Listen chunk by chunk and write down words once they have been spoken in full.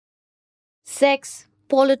Sex,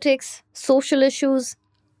 politics, social issues.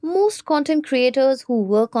 Most content creators who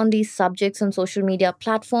work on these subjects on social media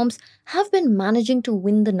platforms have been managing to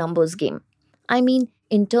win the numbers game. I mean,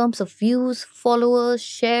 in terms of views, followers,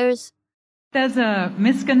 shares. There's a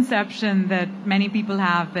misconception that many people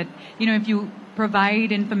have that, if you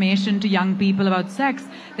provide information to young people about sex,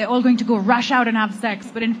 they're all going to go rush out and have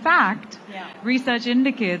sex. But in fact, research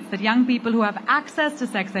indicates that young people who have access to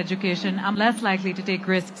sex education are less likely to take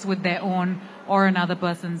risks with their own or another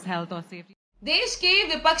person's health or safety. देश के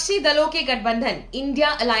विपक्षी दलों के गठबंधन India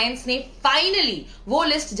alliance ने finally वो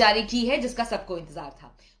list जारी की है जिसका सबको इंतजार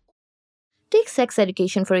था. Take sex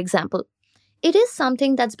education, for example. It is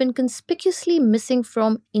something that's been conspicuously missing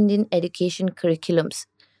from Indian education curriculums.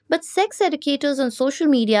 But sex educators on social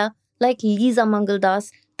media like Lisa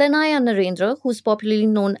Mangaldas, Tanaya Narendra, who's popularly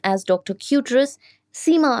known as Dr. Cuterus,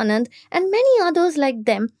 Seema Anand, and many others like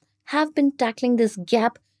them have been tackling this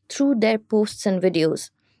gap through their posts and videos.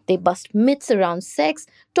 They bust myths around sex,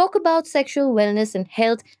 talk about sexual wellness and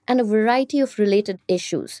health, and a variety of related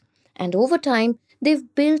issues. And over time, they've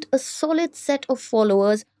built a solid set of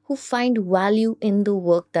followers who find value in the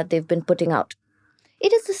work that they've been putting out.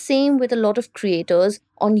 It is the same with a lot of creators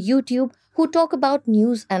on YouTube who talk about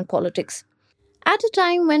news and politics. At a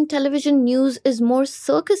time when television news is more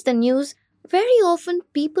circus than news, very often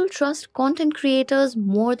people trust content creators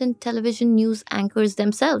more than television news anchors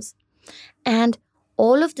themselves. And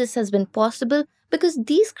all of this has been possible because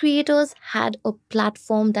these creators had a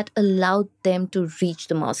platform that allowed them to reach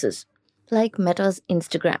the masses, like Meta's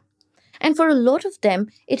Instagram. And for a lot of them,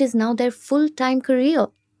 it is now their full-time career.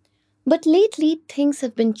 But lately, things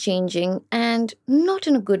have been changing, and not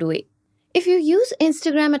in a good way. If you use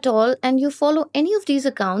Instagram at all and you follow any of these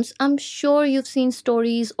accounts, I'm sure you've seen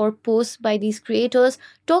stories or posts by these creators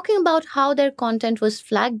talking about how their content was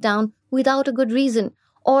flagged down without a good reason,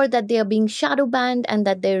 or that they are being shadow banned and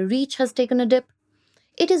that their reach has taken a dip.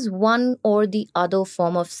 It is one or the other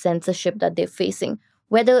form of censorship that they're facing,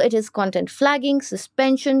 whether it is content flagging,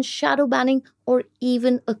 suspension, shadow banning, or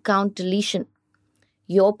even account deletion.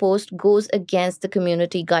 Your post goes against the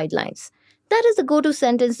community guidelines. That is the go-to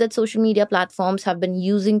sentence that social media platforms have been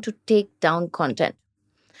using to take down content.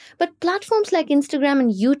 But platforms like Instagram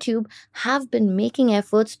and YouTube have been making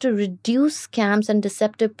efforts to reduce scams and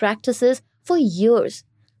deceptive practices for years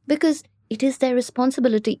because it is their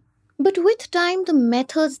responsibility. But with time, the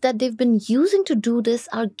methods that they've been using to do this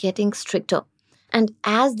are getting stricter. And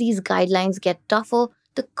as these guidelines get tougher,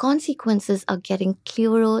 the consequences are getting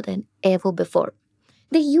clearer than ever before.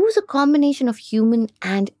 They use a combination of human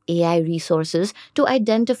and AI resources to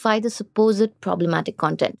identify the supposed problematic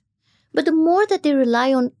content. But the more that they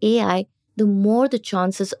rely on AI, the more the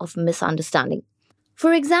chances of misunderstanding.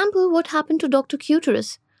 For example, what happened to Dr.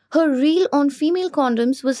 Cuterus? Her reel on female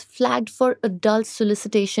condoms was flagged for adult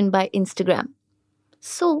solicitation by Instagram.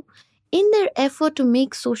 So, in their effort to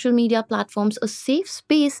make social media platforms a safe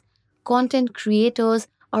space, content creators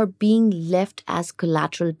are being left as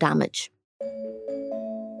collateral damage.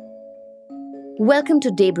 Welcome to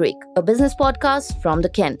Daybreak, a business podcast from The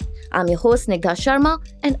Ken. I'm your host Snigdha Sharma,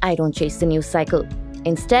 and I don't chase the news cycle.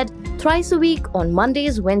 Instead, thrice a week on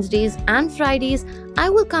Mondays, Wednesdays, and Fridays, I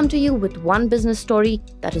will come to you with one business story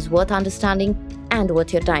that is worth understanding and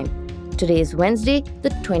worth your time. Today is Wednesday, the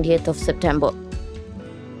 20th of September.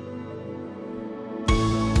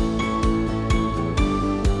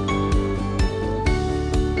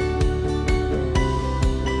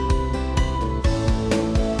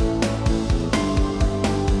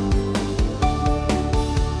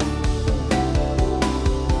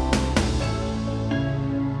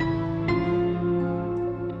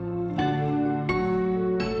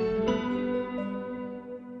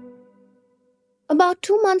 About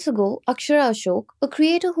 2 months ago, Akshara Ashok, a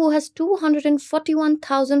creator who has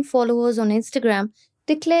 241,000 followers on Instagram,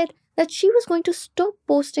 declared that she was going to stop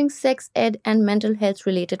posting sex ed and mental health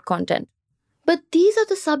related content. But these are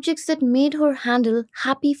the subjects that made her handle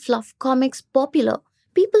Happy Fluff Comics popular.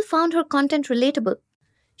 People found her content relatable.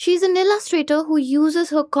 She's an illustrator who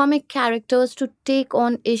uses her comic characters to take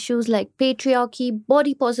on issues like patriarchy,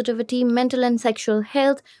 body positivity, mental and sexual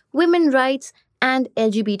health, women's rights, and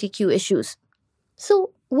LGBTQ issues.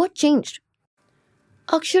 So, what changed?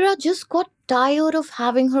 Akshara just got tired of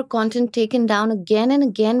having her content taken down again and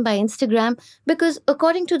again by Instagram because,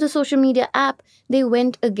 according to the social media app, they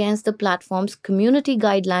went against the platform's community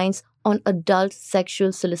guidelines on adult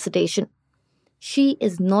sexual solicitation. She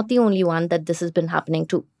is not the only one that this has been happening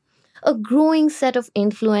to. A growing set of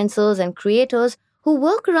influencers and creators who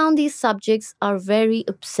work around these subjects are very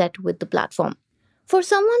upset with the platform. For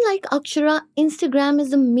someone like Akshara, Instagram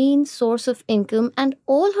is the main source of income, and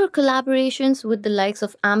all her collaborations with the likes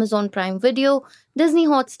of Amazon Prime Video, Disney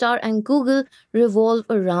Hotstar, and Google revolve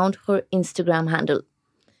around her Instagram handle.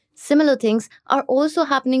 Similar things are also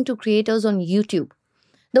happening to creators on YouTube.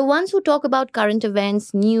 The ones who talk about current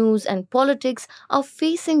events, news, and politics are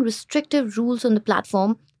facing restrictive rules on the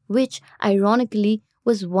platform, which, ironically,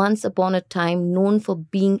 was once upon a time known for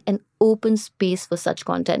being an open space for such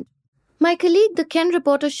content. My colleague, the Ken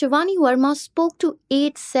reporter Shivani Verma, spoke to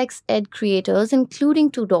 8 sex ed creators,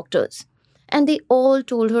 including 2 doctors. And they all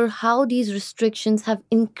told her how these restrictions have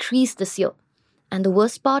increased this year. And the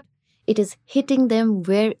worst part, it is hitting them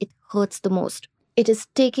where it hurts the most. It is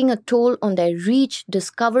taking a toll on their reach,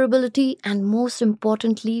 discoverability, and most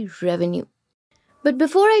importantly, revenue. But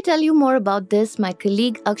before I tell you more about this, my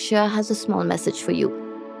colleague Akshaya has a small message for you.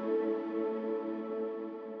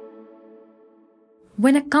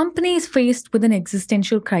 When a company is faced with an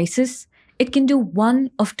existential crisis, it can do one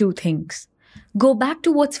of 2 things: go back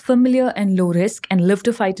to what's familiar and low risk and live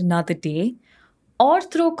to fight another day, or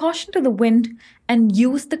throw caution to the wind and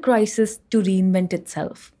use the crisis to reinvent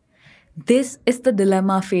itself. This is the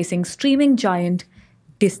dilemma facing streaming giant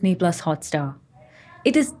Disney Plus Hotstar.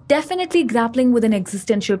 It is definitely grappling with an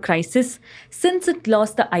existential crisis since it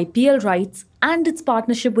lost the IPL rights and its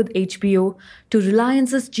partnership with HBO to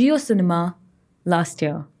Reliance's JioCinema last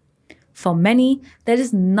year. For many, there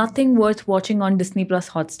is nothing worth watching on Disney Plus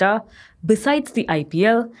Hotstar besides the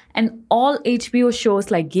IPL and all HBO shows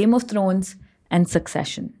like Game of Thrones and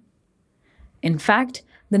Succession. In fact,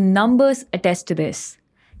 the numbers attest to this.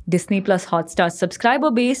 Disney Plus Hotstar's subscriber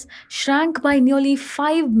base shrank by nearly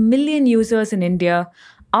 5 million users in India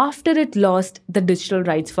after it lost the digital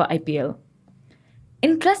rights for IPL.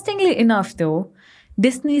 Interestingly enough, though,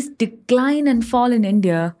 Disney's decline and fall in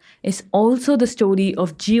India is also the story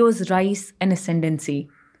of Jio's rise and ascendancy.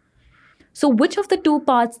 So, which of the 2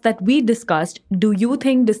 paths that we discussed do you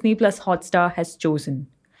think Disney Plus Hotstar has chosen?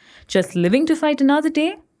 Just living to fight another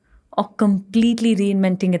day, or completely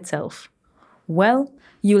reinventing itself? Well,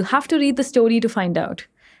 you'll have to read the story to find out.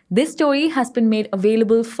 This story has been made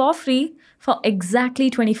available for free for exactly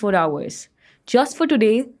 24 hours, just for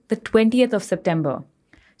today, the 20th of September.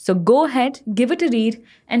 So go ahead, give it a read,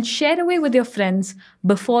 and share away with your friends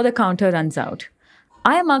before the counter runs out.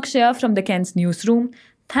 I am Akshaya from the Ken's newsroom.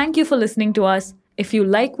 Thank you for listening to us. If you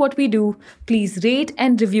like what we do, please rate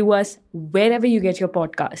and review us wherever you get your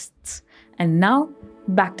podcasts. And now,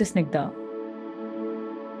 back to Snigdha.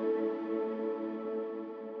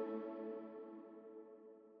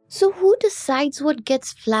 So, who decides what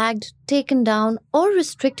gets flagged, taken down, or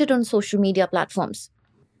restricted on social media platforms?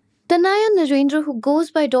 Tanaya Narendra, who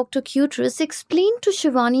goes by Dr. Cuterus, explained to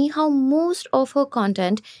Shivani how most of her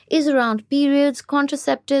content is around periods,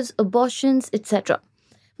 contraceptives, abortions, etc.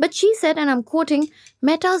 But she said, and I'm quoting,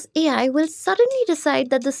 Meta's AI will suddenly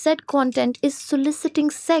decide that the said content is soliciting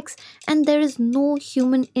sex and there is no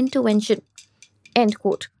human intervention. End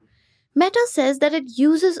quote. Meta says that it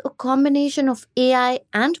uses a combination of AI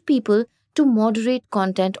and people to moderate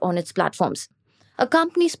content on its platforms. A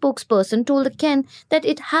company spokesperson told the Ken that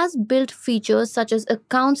it has built features such as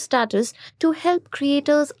account status to help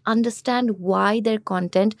creators understand why their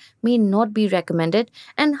content may not be recommended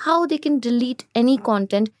and how they can delete any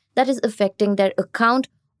content that is affecting their account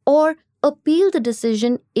or appeal the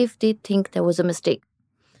decision if they think there was a mistake.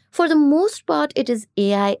 For the most part, it is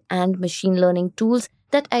AI and machine learning tools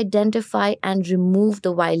that identify and remove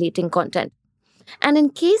the violating content. And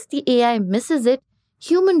in case the AI misses it,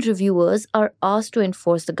 human reviewers are asked to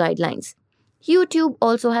enforce the guidelines. YouTube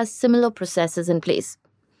also has similar processes in place.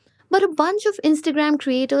 But a bunch of Instagram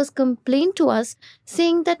creators complain to us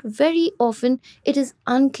saying that very often it is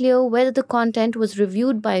unclear whether the content was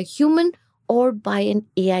reviewed by a human or by an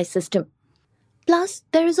AI system. Plus,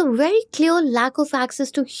 there is a very clear lack of access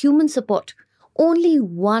to human support. Only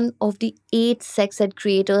one of the 8 sex ed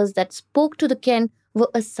creators that spoke to the Ken were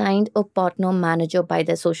assigned a partner manager by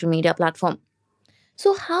their social media platform.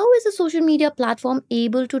 So how is a social media platform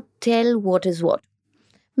able to tell what is what?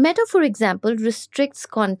 Meta, for example, restricts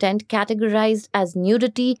content categorized as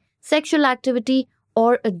nudity, sexual activity,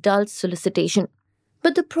 or adult solicitation.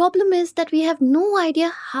 But the problem is that we have no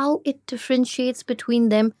idea how it differentiates between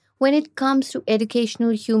them when it comes to educational,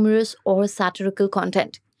 humorous, or satirical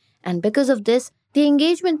content. And because of this, the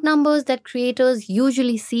engagement numbers that creators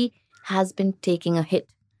usually see has been taking a hit.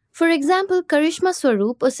 For example, Karishma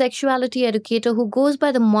Swaroop, a sexuality educator who goes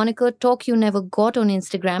by the moniker Talk You Never Got on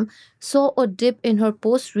Instagram, saw a dip in her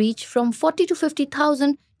post reach from 40 to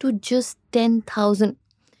 50,000 to just 10,000.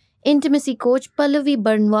 Intimacy coach Pallavi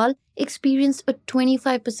Barnwal experienced a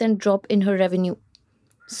 25% drop in her revenue.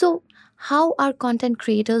 So, how are content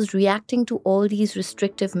creators reacting to all these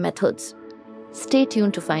restrictive methods? Stay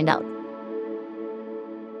tuned to find out.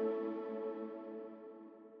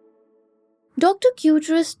 Dr.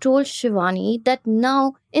 Kuteris told Shivani that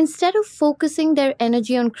now, instead of focusing their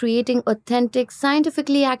energy on creating authentic,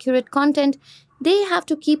 scientifically accurate content, they have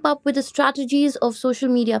to keep up with the strategies of social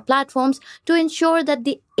media platforms to ensure that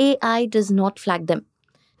the AI does not flag them.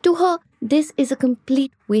 To her, this is a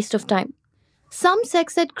complete waste of time. Some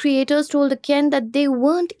sex ed creators told the Ken that they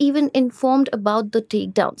weren't even informed about the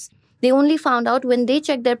takedowns. They only found out when they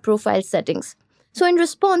checked their profile settings. So, in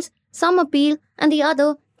response, some appeal and the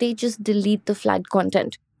other, they just delete the flagged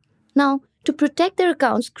content. Now, to protect their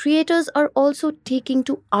accounts, creators are also taking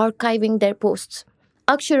to archiving their posts.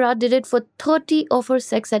 Akshara did it for 30 of her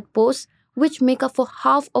sex ed posts, which make up for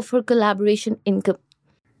half of her collaboration income.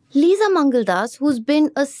 Lisa Mangaldas, who's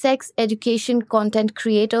been a sex education content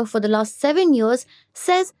creator for the last 7 years,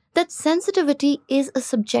 says that sensitivity is a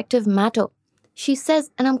subjective matter. She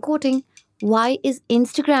says, and I'm quoting, "Why is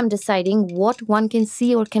Instagram deciding what one can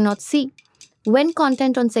see or cannot see? When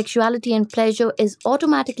content on sexuality and pleasure is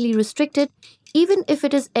automatically restricted, even if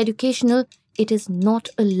it is educational, it is not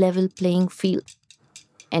a level playing field."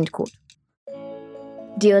 End quote.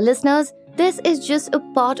 Dear listeners, this is just a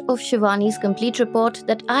part of Shivani's complete report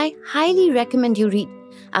that I highly recommend you read.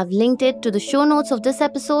 I've linked it to the show notes of this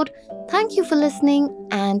episode. Thank you for listening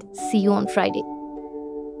and see you on Friday.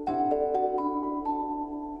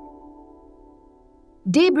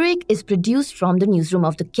 Daybreak is produced from the newsroom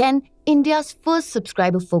of the Ken, India's first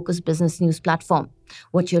subscriber-focused business news platform.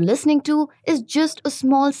 What you're listening to is just a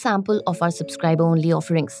small sample of our subscriber-only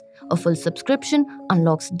offerings. A full subscription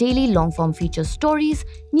unlocks daily long-form feature stories,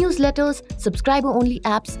 newsletters, subscriber-only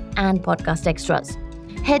apps, and podcast extras.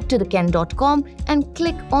 Head to theken.com and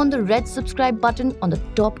click on the red subscribe button on the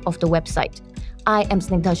top of the website. I am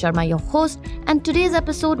Snigdha Sharma, your host, and today's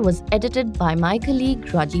episode was edited by my colleague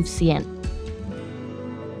Rajiv CN.